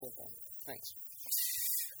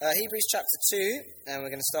Hebrews chapter 2, and we're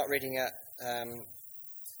going to start reading at, I'm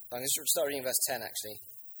going to start reading verse 10 actually.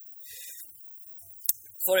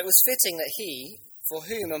 For it was fitting that he, for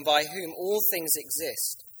whom and by whom all things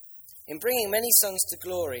exist, in bringing many sons to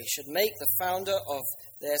glory, should make the founder of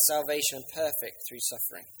their salvation perfect through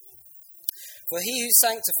suffering. For he who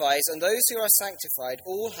sanctifies and those who are sanctified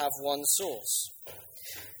all have one source.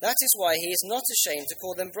 That is why he is not ashamed to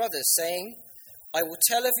call them brothers, saying, I will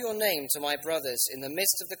tell of your name to my brothers. In the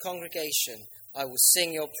midst of the congregation, I will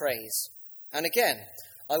sing your praise. And again,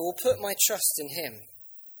 I will put my trust in him.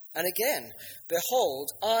 And again, behold,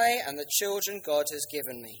 I and the children God has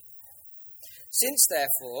given me. Since,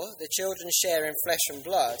 therefore, the children share in flesh and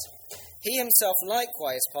blood, he himself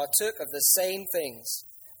likewise partook of the same things,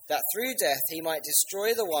 that through death he might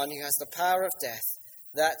destroy the one who has the power of death,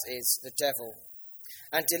 that is, the devil,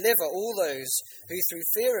 and deliver all those who through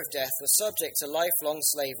fear of death were subject to lifelong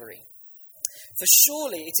slavery. For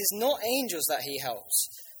surely it is not angels that he helps,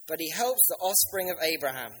 but he helps the offspring of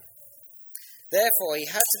Abraham. Therefore he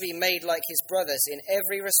had to be made like his brothers in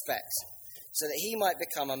every respect, so that he might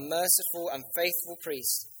become a merciful and faithful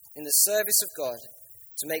priest in the service of God,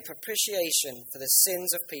 to make propitiation for the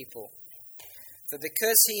sins of people. For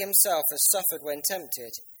because he himself has suffered when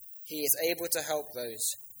tempted, he is able to help those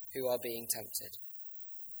who are being tempted.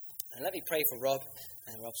 And let me pray for Rob,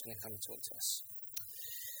 and Rob's going to come and talk to us.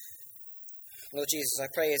 Lord Jesus, I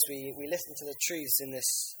pray as we listen to the truths in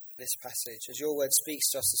this passage, as your word speaks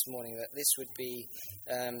to us this morning, that this would be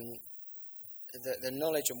the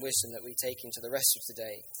knowledge and wisdom that we take into the rest of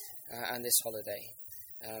today and this holiday.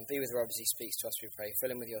 Be with Rob as he speaks to us, we pray.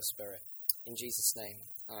 Fill him with your spirit. In Jesus' name,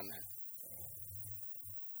 amen.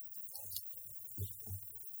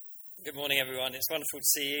 Good morning, everyone. It's wonderful to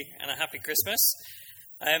see you, and a happy Christmas.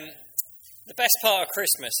 The best part of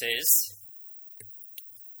Christmas is...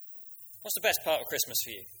 What's the best part of Christmas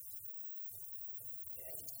for you?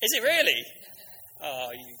 Is it really? Oh,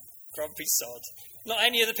 you grumpy sod. Not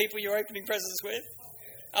any of the people you're opening presents with?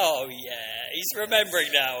 Oh, yeah. He's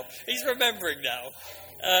remembering now.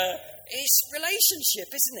 It's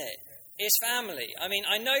relationship, isn't it? It's family. I mean,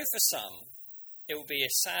 I know for some, it will be a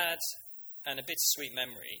sad and a bittersweet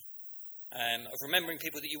memory of remembering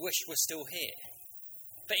people that you wish were still here.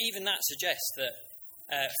 But even that suggests that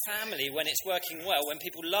family, when it's working well, when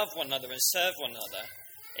people love one another and serve one another,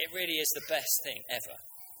 it really is the best thing ever.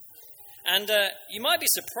 And you might be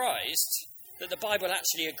surprised that the Bible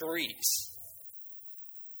actually agrees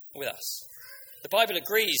with us. The Bible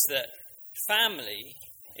agrees that family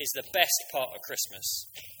is the best part of Christmas.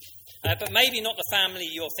 But maybe not the family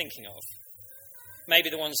you're thinking of. Maybe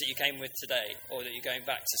the ones that you came with today, or that you're going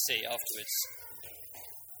back to see afterwards.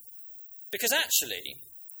 Because actually,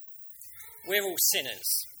 we're all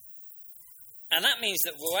sinners. And that means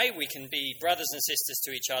that the way we can be brothers and sisters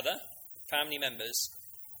to each other, family members,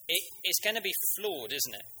 it's going to be flawed,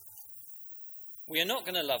 isn't it? We are not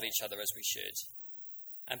going to love each other as we should,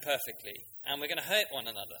 and perfectly, and we're going to hurt one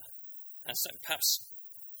another. And so perhaps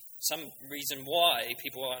some reason why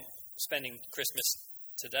people aren't spending Christmas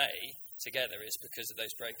today together is because of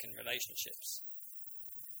those broken relationships.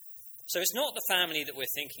 So it's not the family that we're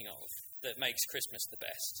thinking of that makes Christmas the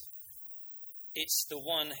best. It's the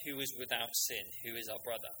one who is without sin, who is our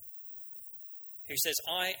brother, who says,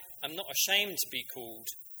 I am not ashamed to be called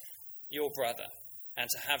your brother and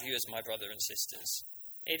to have you as my brother and sisters.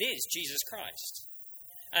 It is Jesus Christ.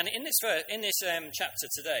 And in this chapter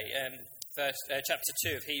today, chapter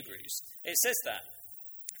 2 of Hebrews, it says that.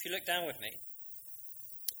 If you look down with me.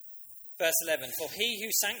 Verse 11, for he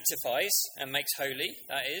who sanctifies and makes holy,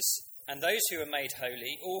 that is, and those who are made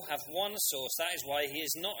holy, all have one source. That is why he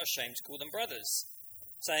is not ashamed to call them brothers,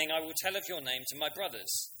 saying, I will tell of your name to my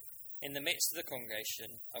brothers. In the midst of the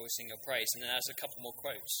congregation, I will sing your praise. And then there's a couple more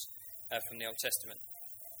quotes from the Old Testament.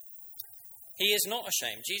 He is not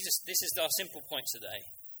ashamed. Jesus, this is our simple point today.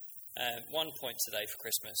 One point today for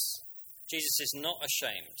Christmas. Jesus is not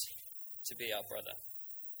ashamed to be our brother.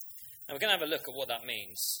 And we're going to have a look at what that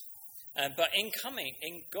means. But in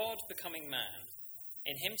God becoming man,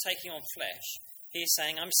 in him taking on flesh, he is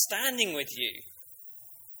saying, I'm standing with you.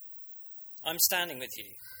 I'm standing with you.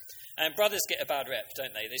 And brothers get a bad rep,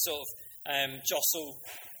 don't they? They sort of jostle,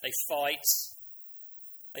 they fight,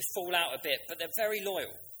 they fall out a bit, but they're very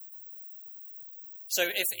loyal. So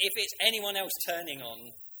if it's anyone else turning on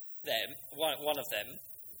them, one of them,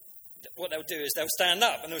 what they'll do is they'll stand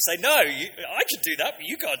up and they'll say, no, I could do that, but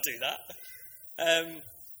you can't do that.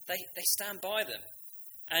 They stand by them.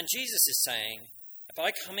 And Jesus is saying, by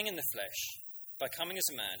coming in the flesh, by coming as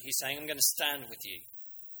a man, he's saying, I'm going to stand with you.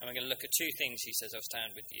 And we're going to look at two things he says, I'll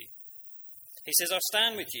stand with you. He says, I'll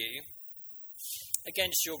stand with you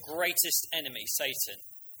against your greatest enemy, Satan.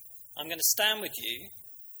 I'm going to stand with you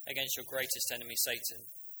against your greatest enemy, Satan.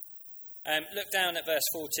 Look down at verse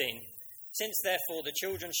 14. Since therefore the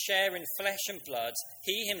children share in flesh and blood,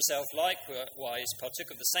 he himself likewise partook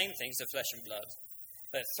of the same things of flesh and blood,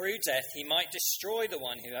 that through death he might destroy the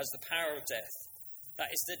one who has the power of death,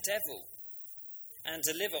 that is the devil, and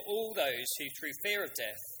deliver all those who through fear of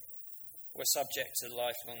death were subject to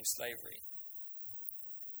lifelong slavery.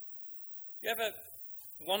 You ever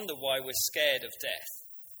wonder why we're scared of death?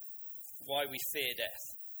 Why we fear death?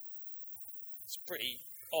 It's pretty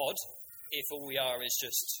odd if all we are is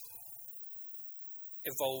just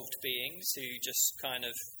evolved beings who just kind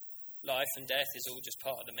of, life and death is all just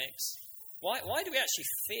part of the mix. Why do we actually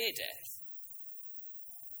fear death?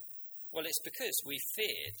 Well, it's because we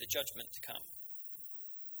fear the judgment to come.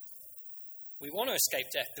 We want to escape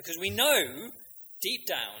death because we know deep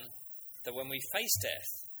down that when we face death,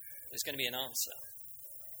 there's going to be an answer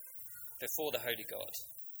before the Holy God.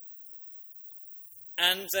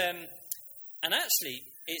 And actually,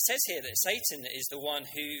 it says here that Satan is the one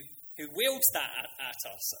who wields that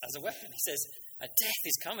at us as a weapon. He says, death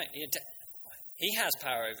is coming. He has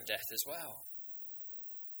power over death as well.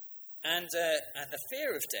 And the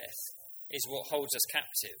fear of death is what holds us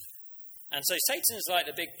captive. And so Satan's like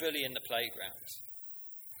the big bully in the playground.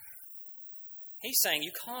 He's saying,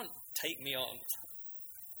 you can't take me on.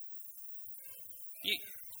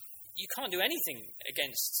 You can't do anything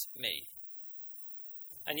against me.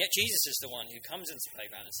 And yet Jesus is the one who comes into the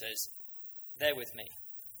playground and says, they're with me.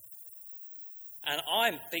 And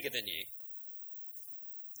I'm bigger than you.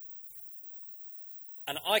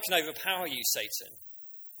 And I can overpower you, Satan.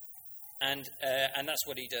 And that's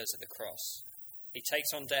what he does at the cross. He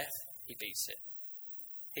takes on death, he beats it.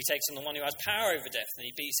 He takes on the one who has power over death, and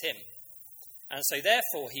he beats him. And so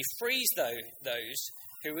therefore he frees those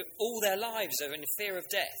who all their lives are in fear of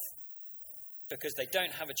death because they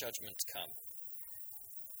don't have a judgment to come.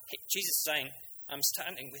 Jesus is saying, I'm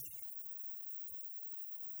standing with you.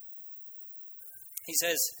 He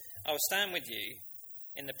says, I will stand with you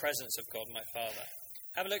in the presence of God my Father.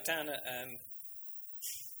 Have a look down at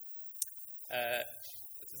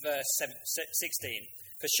verse 16.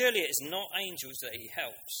 For surely it is not angels that he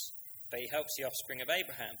helps, but he helps the offspring of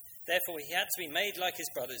Abraham. Therefore he had to be made like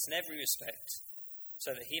his brothers in every respect,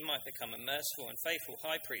 so that he might become a merciful and faithful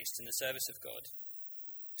high priest in the service of God,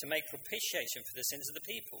 to make propitiation for the sins of the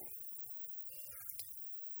people.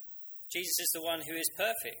 Jesus is the one who is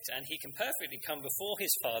perfect, and he can perfectly come before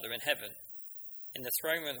his Father in heaven, in the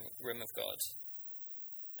throne room of God.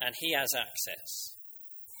 And he has access.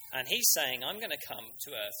 And he's saying, I'm going to come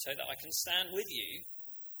to earth so that I can stand with you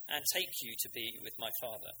and take you to be with my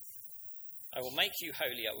Father. I will make you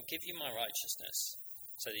holy, I will give you my righteousness,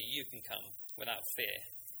 so that you can come without fear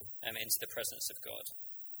into the presence of God.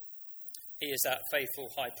 He is that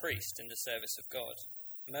faithful high priest in the service of God,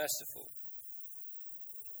 merciful.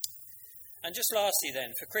 And just lastly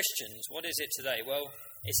then, for Christians, what is it today? Well,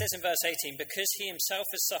 it says in verse 18, because he himself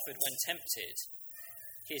has suffered when tempted,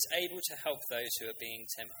 he is able to help those who are being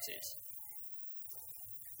tempted.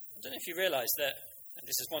 I don't know if you realise that, and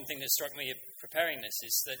this is one thing that struck me preparing this,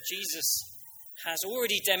 is that Jesus has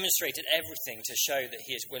already demonstrated everything to show that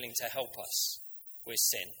he is willing to help us with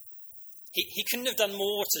sin. He couldn't have done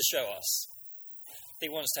more to show us that he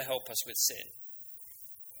wants to help us with sin.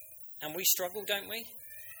 And we struggle, don't we?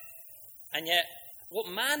 And yet, what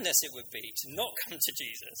madness it would be to not come to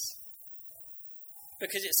Jesus.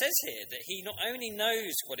 Because it says here that he not only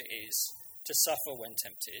knows what it is to suffer when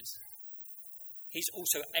tempted, he's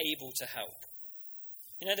also able to help.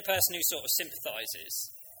 You know, the person who sort of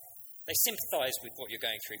sympathises. They sympathise with what you're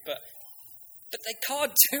going through, but they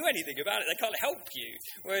can't do anything about it. They can't help you.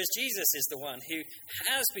 Whereas Jesus is the one who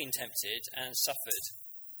has been tempted and suffered.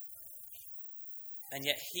 And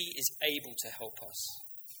yet he is able to help us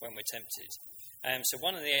when we're tempted. So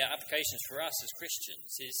one of the applications for us as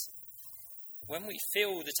Christians is when we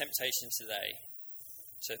feel the temptation today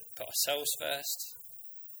to put ourselves first,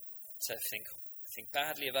 to think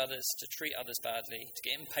badly of others, to treat others badly, to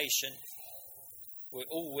get impatient, we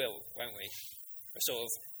all will, won't we? We're sort of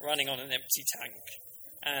running on an empty tank.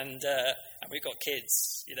 And we've got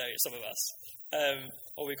kids, you know, some of us.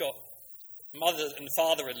 Or we've got mother and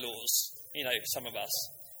father-in-laws, you know, some of us.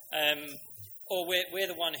 Or we're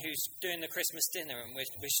the one who's doing the Christmas dinner and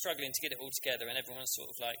we're struggling to get it all together and everyone's sort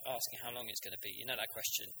of like asking how long it's going to be. You know that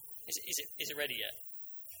question. Is it ready yet?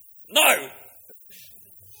 No!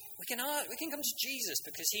 We can come to Jesus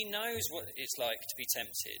because he knows what it's like to be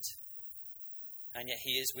tempted. And yet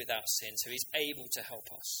he is without sin, so he's able to help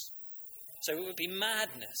us. So it would be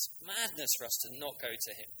madness for us to not go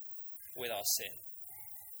to him with our sin.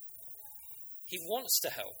 He wants to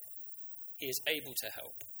help. He is able to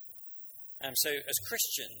help. So as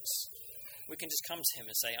Christians, we can just come to him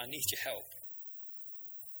and say, I need your help.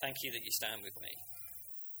 Thank you that you stand with me.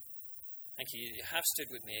 Thank you that you have stood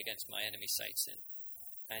with me against my enemy Satan,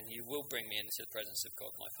 and you will bring me into the presence of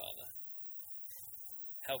God my Father.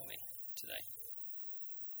 Help me today.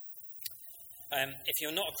 If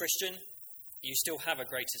you're not a Christian, you still have a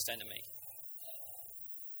greatest enemy.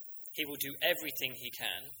 He will do everything he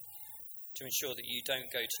can to ensure that you don't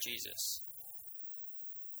go to Jesus,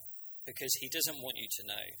 because he doesn't want you to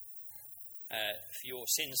know your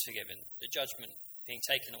sins forgiven, the judgment being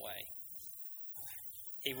taken away.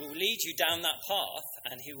 He will lead you down that path,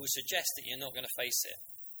 and he will suggest that you're not going to face it.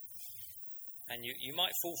 And you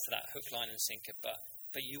might fall for that hook, line and sinker,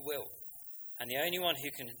 but you will. And the only one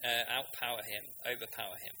who can overpower him,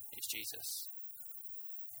 is Jesus.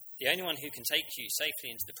 The only one who can take you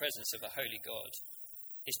safely into the presence of a holy God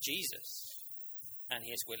is Jesus, and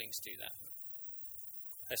he is willing to do that.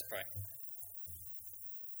 Let's pray.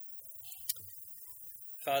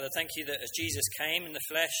 Father, thank you that as Jesus came in the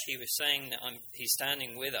flesh, he was saying that he's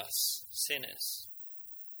standing with us, sinners,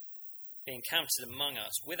 being counted among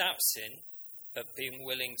us without sin, but being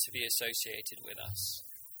willing to be associated with us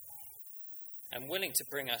and willing to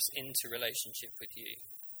bring us into relationship with you.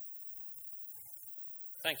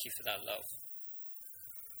 Thank you for that love.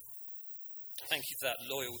 Thank you for that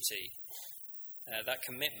loyalty, that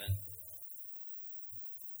commitment.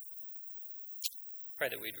 Pray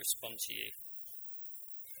that we'd respond to you.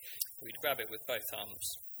 We'd grab it with both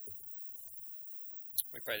arms.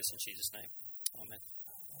 We pray this in Jesus' name. Amen.